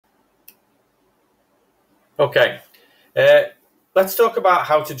Okay, uh, let's talk about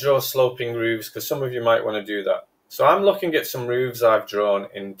how to draw sloping roofs, because some of you might want to do that. So I'm looking at some roofs I've drawn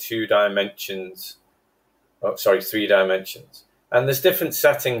in 2 dimensions. Oh, sorry, 3 dimensions. And there's different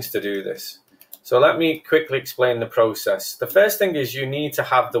settings to do this. So let me quickly explain the process. The first thing is you need to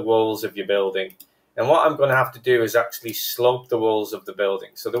have the walls of your building. And what I'm going to have to do is actually slope the walls of the building.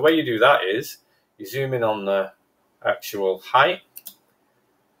 So the way you do that is you zoom in on the actual height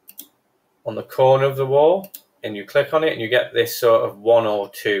on the corner of the wall, and you click on it and you get this sort of 1 or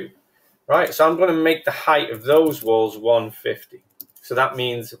 2. Right, so I'm going to make the height of those walls 150. So that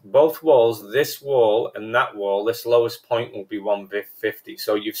means both walls, this wall and that wall, this lowest point will be 150.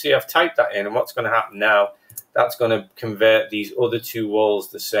 So you see I've typed that in, and what's going to happen now, that's going to convert these other 2 walls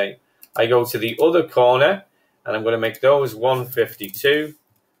the same. I go to the other corner and I'm going to make those 152.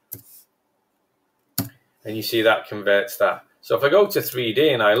 And you see that converts that. So if I go to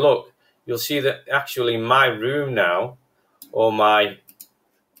 3D and I look, you'll see that actually my room now, or my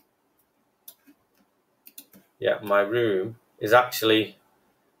room is actually,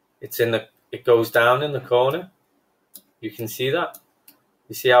 it goes down in the corner. You can see that.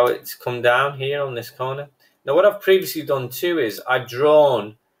 You see how it's come down here on this corner. Now what I've previously done too is I've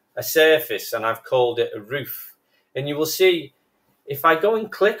drawn a surface and I've called it a roof. And you will see if I go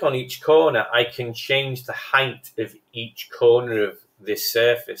and click on each corner, I can change the height of each corner of this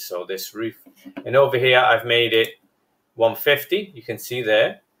surface or this roof. And over here I've made it 150. You can see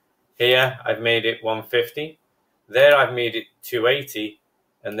there. Here I've made it 150. There I've made it 280,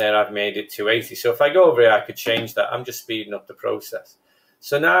 and there I've made it 280. So if I go over here, I could change that. I'm just speeding up the process.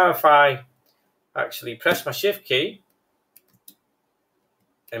 So now if I actually press my shift key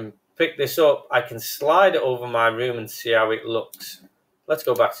and pick this up, I can slide it over my room and see how it looks. Let's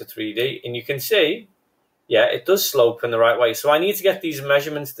go back to 3D, and you can see, yeah, it does slope in the right way. So I need to get these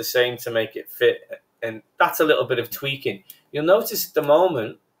measurements the same to make it fit, and that's a little bit of tweaking. You'll notice at the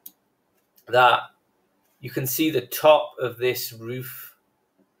moment that you can see the top of this roof,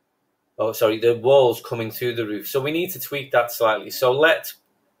 the walls coming through the roof. So we need to tweak that slightly. So let's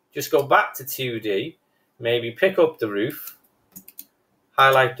just go back to 2D, maybe pick up the roof,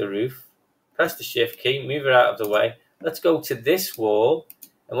 highlight the roof, press the shift key, move it out of the way. Let's go to this wall,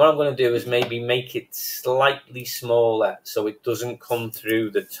 and what I'm going to do is maybe make it slightly smaller so it doesn't come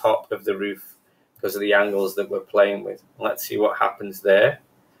through the top of the roof because of the angles that we're playing with. Let's see what happens there.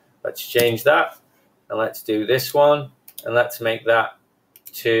 Let's change that. And let's do this one, and let's make that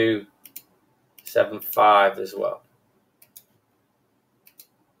 275 as well.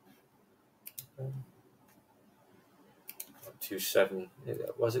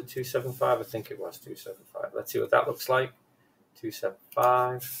 Was it 275? I think it was 275. Let's see what that looks like.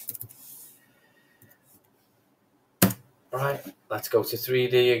 275. All right, let's go to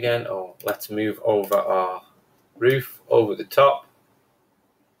 3D again. Oh, let's move over our roof over the top.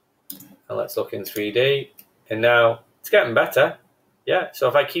 And let's look in 3D. And now it's getting better. Yeah, so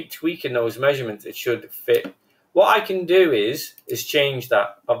if I keep tweaking those measurements, it should fit. What I can do is change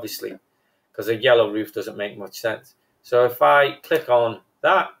that, obviously, because a yellow roof doesn't make much sense. So if I click on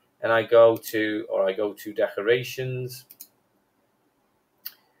that and I go to decorations,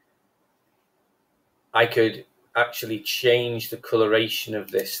 I could actually change the coloration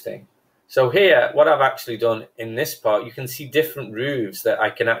of this thing. So here, what I've actually done in this part, you can see different roofs that I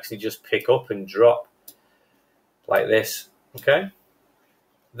can actually just pick up and drop like this, okay?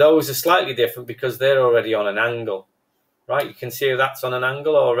 Those are slightly different because they're already on an angle, right? You can see that's on an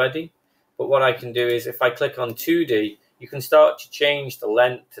angle already. But what I can do is if I click on 2D, you can start to change the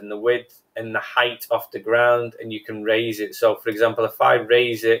length and the width and the height off the ground, and you can raise it. So for example, if I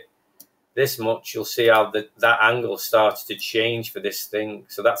raise it this much, you'll see how that angle starts to change for this thing.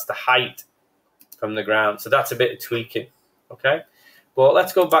 So that's the height from the ground. So that's a bit of tweaking, okay? But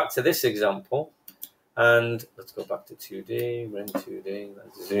let's go back to this example, and let's go back to 2D. We're in 2D.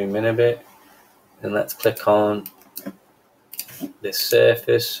 Let's zoom in a bit, and let's click on this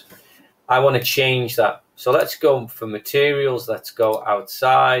surface. I want to change that. So let's go for materials. Let's go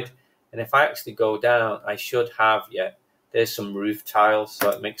outside, and if I actually go down, I should have, there's some roof tiles, so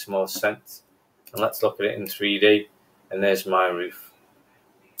it makes more sense. And let's look at it in 3D, and there's my roof.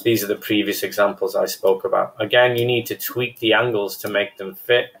 These are the previous examples I spoke about. Again, you need to tweak the angles to make them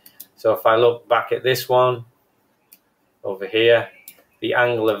fit. So if I look back at this one over here, the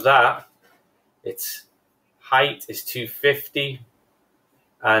angle of that, its height is 250,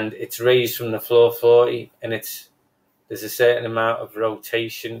 and it's raised from the floor 40, and there's a certain amount of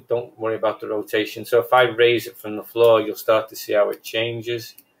rotation. Don't worry about the rotation. So if I raise it from the floor, you'll start to see how it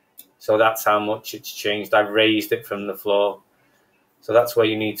changes. So that's how much it's changed. I've raised it from the floor. So that's where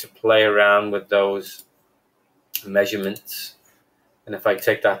you need to play around with those measurements. And if I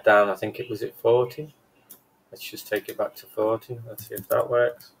take that down, I think it was at 40. Let's just take it back to 40. Let's see if that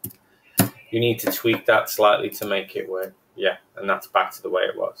works. You need to tweak that slightly to make it work. Yeah, and that's back to the way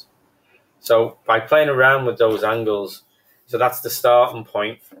it was. So by playing around with those angles, so that's the starting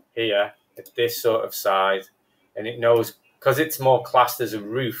point here at this sort of side, and it knows, because it's more classed as a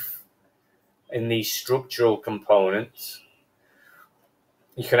roof in these structural components,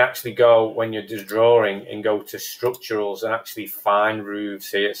 you can actually go, when you're just drawing, and go to structurals and actually find roofs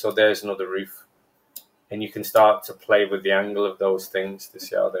here. So there's another roof. And you can start to play with the angle of those things to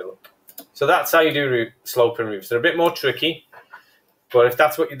see how they look. So that's how you do sloping roofs. They're a bit more tricky, but if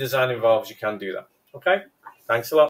that's what your design involves, you can do that. Okay, thanks a lot.